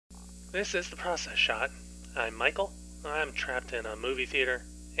This is The Process Shot. I'm Michael. I'm trapped in a movie theater,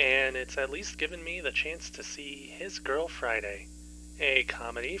 and it's at least given me the chance to see His Girl Friday, a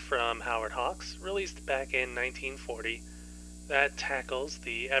comedy from Howard Hawks released back in 1940 that tackles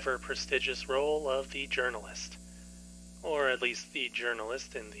the ever prestigious role of the journalist, or at least the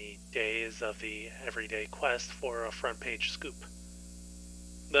journalist in the days of the everyday quest for a front page scoop.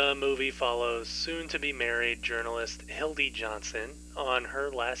 The movie follows soon to be married journalist Hildy Johnson on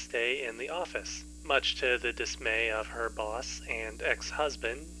her last day in the office, much to the dismay of her boss and ex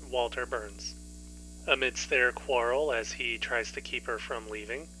husband, Walter Burns. Amidst their quarrel as he tries to keep her from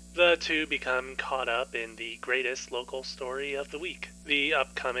leaving, the two become caught up in the greatest local story of the week, the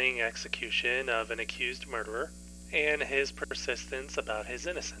upcoming execution of an accused murderer, and his persistence about his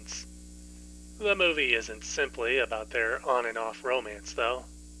innocence. The movie isn't simply about their on and off romance, though.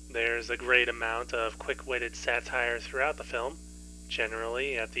 There's a great amount of quick-witted satire throughout the film,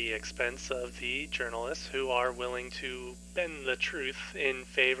 generally at the expense of the journalists who are willing to bend the truth in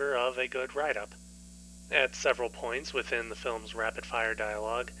favor of a good write-up. At several points within the film's rapid-fire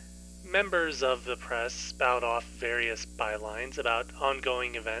dialogue, members of the press spout off various bylines about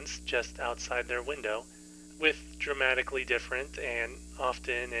ongoing events just outside their window, with dramatically different and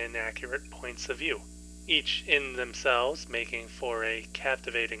often inaccurate points of view, each in themselves making for a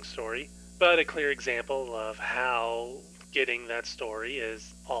captivating story, but a clear example of how getting that story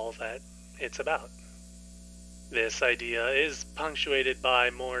is all that it's about. This idea is punctuated by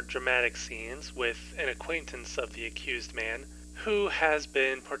more dramatic scenes with an acquaintance of the accused man who has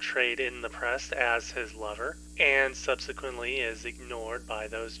been portrayed in the press as his lover and subsequently is ignored by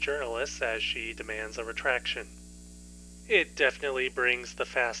those journalists as she demands a retraction. It definitely brings the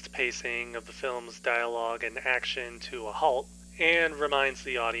fast pacing of the film's dialogue and action to a halt and reminds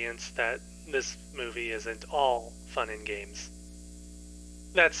the audience that this movie isn't all fun and games.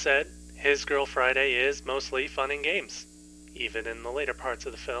 That said, His Girl Friday is mostly fun and games, even in the later parts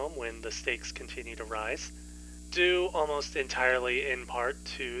of the film when the stakes continue to rise, due almost entirely in part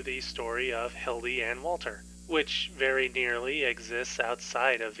to the story of Hildy and Walter, which very nearly exists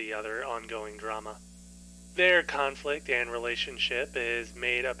outside of the other ongoing drama. Their conflict and relationship is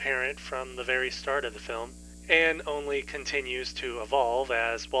made apparent from the very start of the film, and only continues to evolve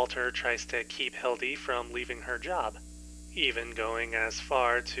as Walter tries to keep Hildy from leaving her job, even going as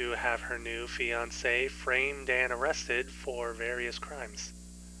far to have her new fiancé framed and arrested for various crimes.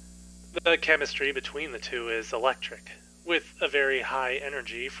 The chemistry between the two is electric, with a very high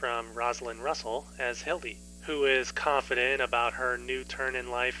energy from Rosalind Russell as Hildy, who is confident about her new turn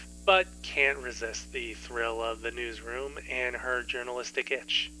in life but can't resist the thrill of the newsroom and her journalistic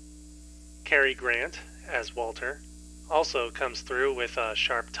itch. Cary Grant, as Walter, also comes through with a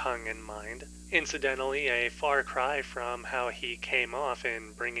sharp tongue and mind, incidentally a far cry from how he came off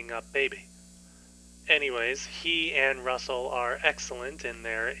in Bringing Up Baby. Anyways, he and Russell are excellent in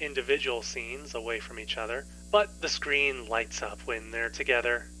their individual scenes away from each other, but the screen lights up when they're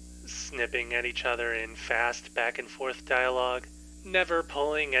together, snipping at each other in fast back and forth dialogue, never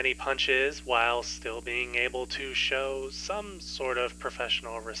pulling any punches while still being able to show some sort of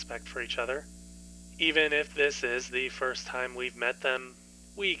professional respect for each other. Even if this is the first time we've met them,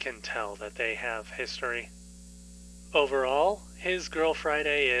 we can tell that they have history. Overall, His Girl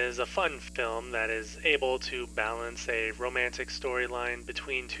Friday is a fun film that is able to balance a romantic storyline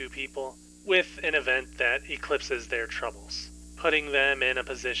between two people with an event that eclipses their troubles, putting them in a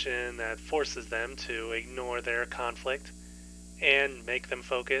position that forces them to ignore their conflict and make them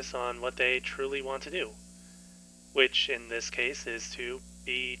focus on what they truly want to do, which in this case is to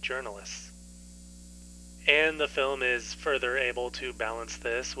be journalists. And the film is further able to balance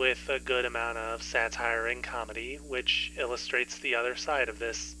this with a good amount of satire and comedy, which illustrates the other side of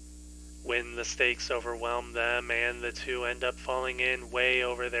this, when the stakes overwhelm them and the two end up falling in way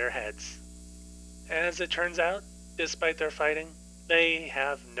over their heads. As it turns out, despite their fighting, they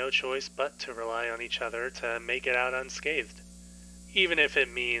have no choice but to rely on each other to make it out unscathed, even if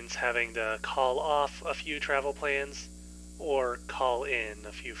it means having to call off a few travel plans or call in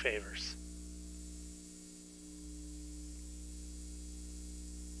a few favors.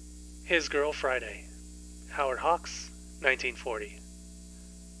 His Girl Friday, Howard Hawks, 1940.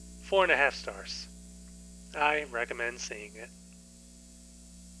 4.5 stars. I recommend seeing it.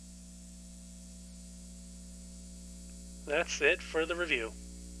 That's it for the review.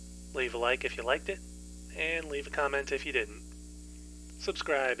 Leave a like if you liked it, and leave a comment if you didn't.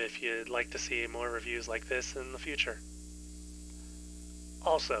 Subscribe if you'd like to see more reviews like this in the future.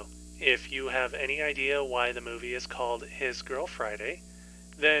 Also, if you have any idea why the movie is called His Girl Friday,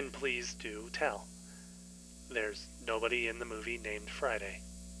 then please do tell. There's nobody in the movie named Friday.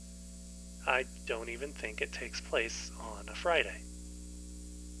 I don't even think it takes place on a Friday.